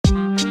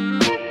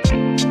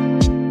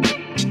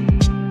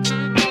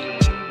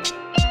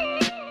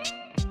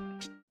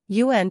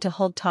UN to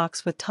hold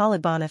talks with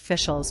Taliban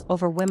officials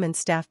over women's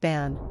staff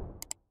ban.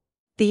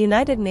 The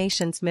United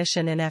Nations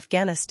mission in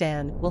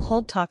Afghanistan will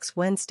hold talks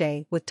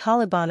Wednesday with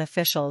Taliban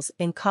officials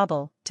in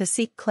Kabul to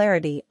seek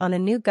clarity on a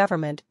new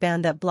government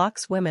ban that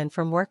blocks women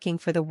from working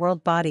for the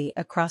world body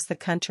across the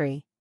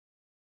country.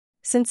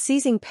 Since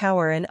seizing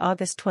power in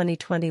August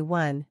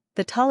 2021,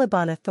 the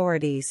Taliban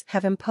authorities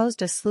have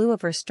imposed a slew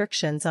of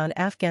restrictions on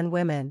Afghan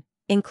women,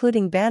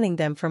 including banning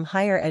them from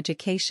higher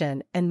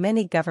education and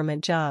many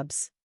government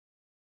jobs.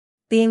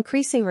 The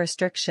increasing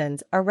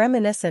restrictions are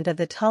reminiscent of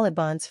the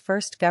Taliban's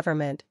first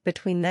government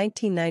between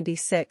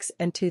 1996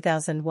 and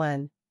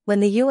 2001, when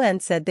the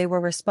UN said they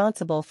were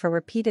responsible for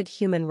repeated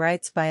human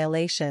rights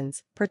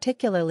violations,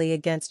 particularly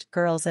against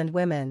girls and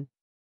women.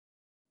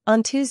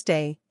 On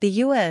Tuesday, the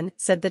UN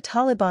said the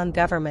Taliban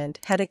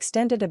government had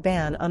extended a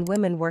ban on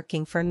women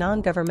working for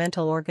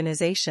non-governmental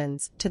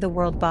organizations to the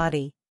world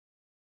body.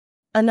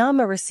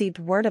 UNAMA received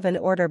word of an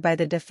order by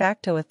the de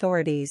facto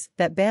authorities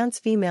that bans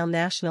female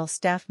national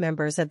staff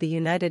members of the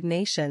United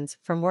Nations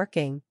from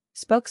working,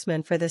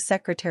 spokesman for the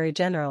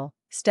Secretary-General,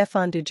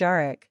 Stefan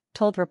Dujarric,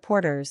 told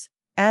reporters,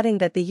 adding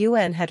that the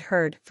UN had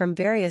heard from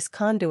various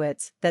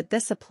conduits that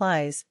this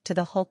applies to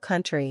the whole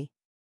country.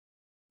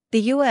 The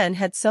UN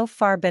had so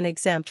far been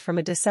exempt from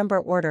a December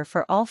order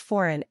for all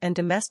foreign and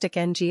domestic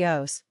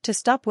NGOs to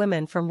stop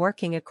women from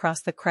working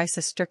across the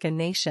crisis-stricken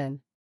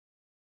nation.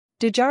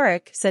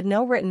 Dujarric said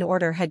no written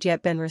order had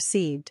yet been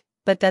received,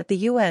 but that the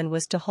UN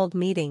was to hold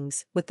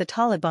meetings with the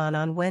Taliban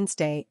on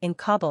Wednesday in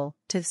Kabul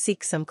to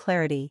seek some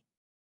clarity.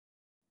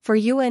 For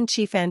UN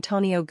Chief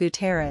Antonio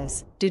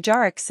Guterres,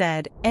 Dujarric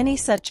said any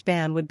such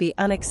ban would be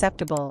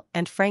unacceptable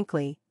and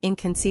frankly,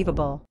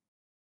 inconceivable.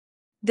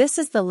 This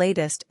is the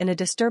latest in a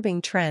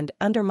disturbing trend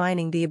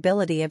undermining the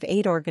ability of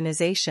aid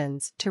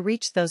organizations to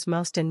reach those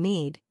most in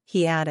need,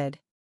 he added.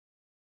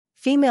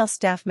 Female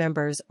staff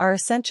members are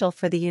essential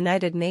for the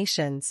United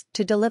Nations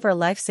to deliver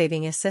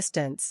life-saving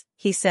assistance,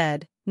 he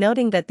said,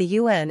 noting that the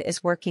UN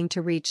is working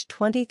to reach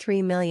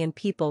 23 million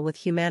people with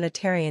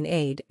humanitarian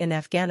aid in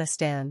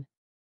Afghanistan.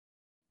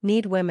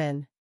 Need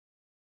women.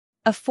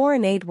 A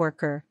foreign aid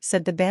worker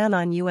said the ban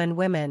on UN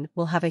women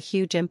will have a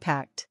huge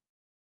impact.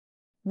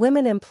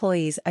 Women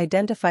employees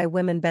identify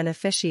women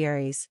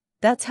beneficiaries,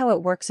 that's how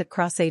it works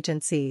across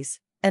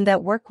agencies, and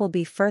that work will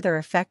be further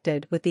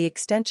affected with the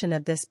extension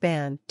of this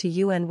ban to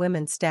UN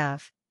women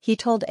staff, he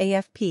told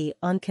AFP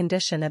on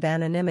condition of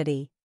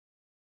anonymity.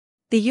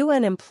 The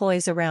UN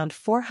employs around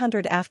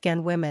 400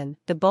 Afghan women,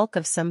 the bulk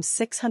of some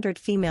 600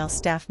 female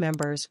staff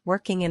members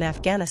working in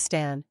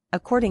Afghanistan,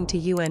 according to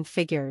UN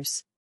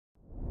figures.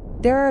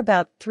 There are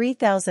about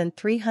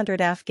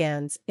 3,300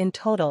 Afghans in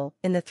total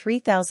in the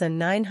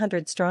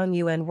 3,900-strong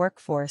UN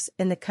workforce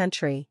in the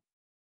country.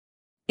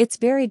 It's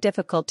very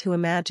difficult to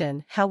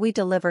imagine how we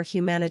deliver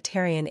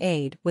humanitarian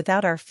aid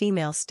without our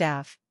female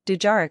staff,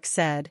 Dujarric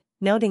said,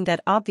 noting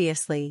that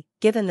obviously,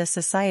 given the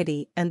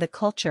society and the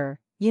culture,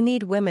 you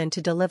need women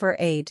to deliver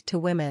aid to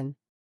women.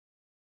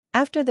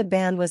 After the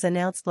ban was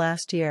announced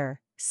last year,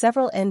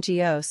 several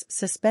NGOs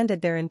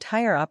suspended their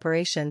entire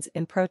operations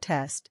in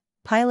protest,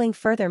 piling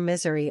further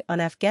misery on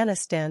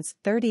Afghanistan's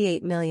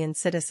 38 million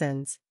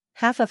citizens,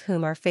 half of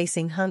whom are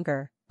facing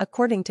hunger,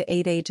 according to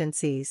aid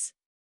agencies.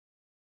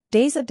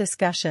 Days of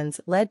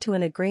discussions led to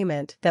an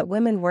agreement that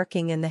women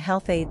working in the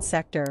health aid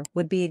sector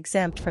would be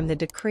exempt from the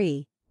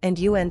decree, and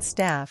UN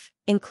staff,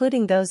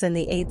 including those in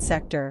the aid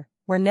sector,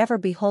 were never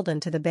beholden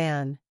to the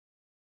ban.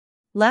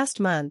 Last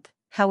month,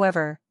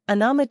 however,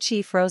 UNAMA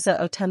chief Rosa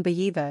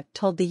Otunbayeva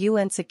told the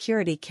UN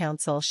Security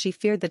Council she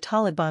feared the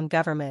Taliban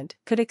government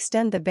could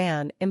extend the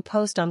ban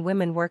imposed on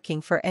women working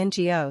for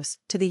NGOs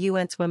to the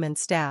UN's women's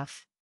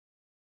staff.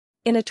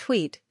 In a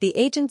tweet, the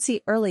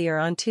agency earlier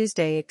on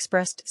Tuesday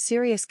expressed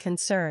serious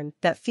concern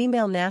that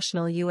female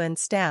national UN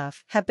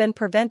staff have been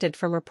prevented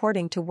from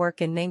reporting to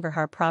work in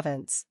Nangarhar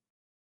province.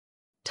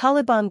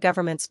 Taliban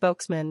government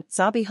spokesman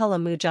Zabihullah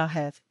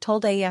Mujahid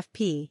told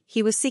AFP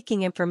he was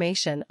seeking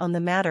information on the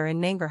matter in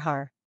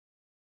Nangarhar.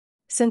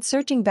 Since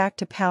surging back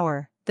to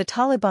power, the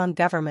Taliban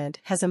government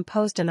has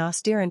imposed an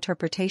austere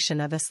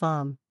interpretation of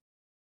Islam.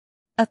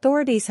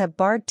 Authorities have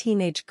barred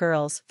teenage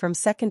girls from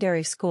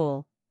secondary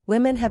school.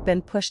 Women have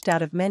been pushed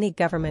out of many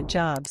government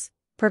jobs,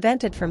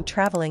 prevented from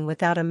traveling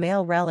without a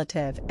male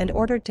relative and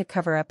ordered to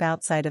cover up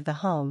outside of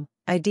the home,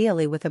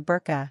 ideally with a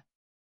burqa.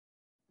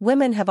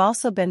 Women have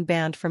also been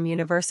banned from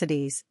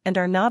universities and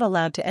are not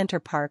allowed to enter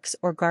parks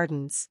or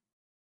gardens.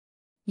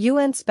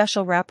 UN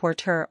Special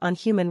Rapporteur on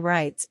Human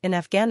Rights in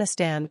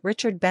Afghanistan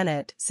Richard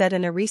Bennett said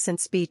in a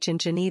recent speech in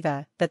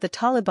Geneva that the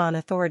Taliban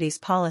authorities'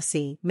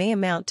 policy may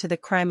amount to the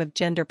crime of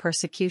gender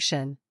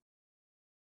persecution.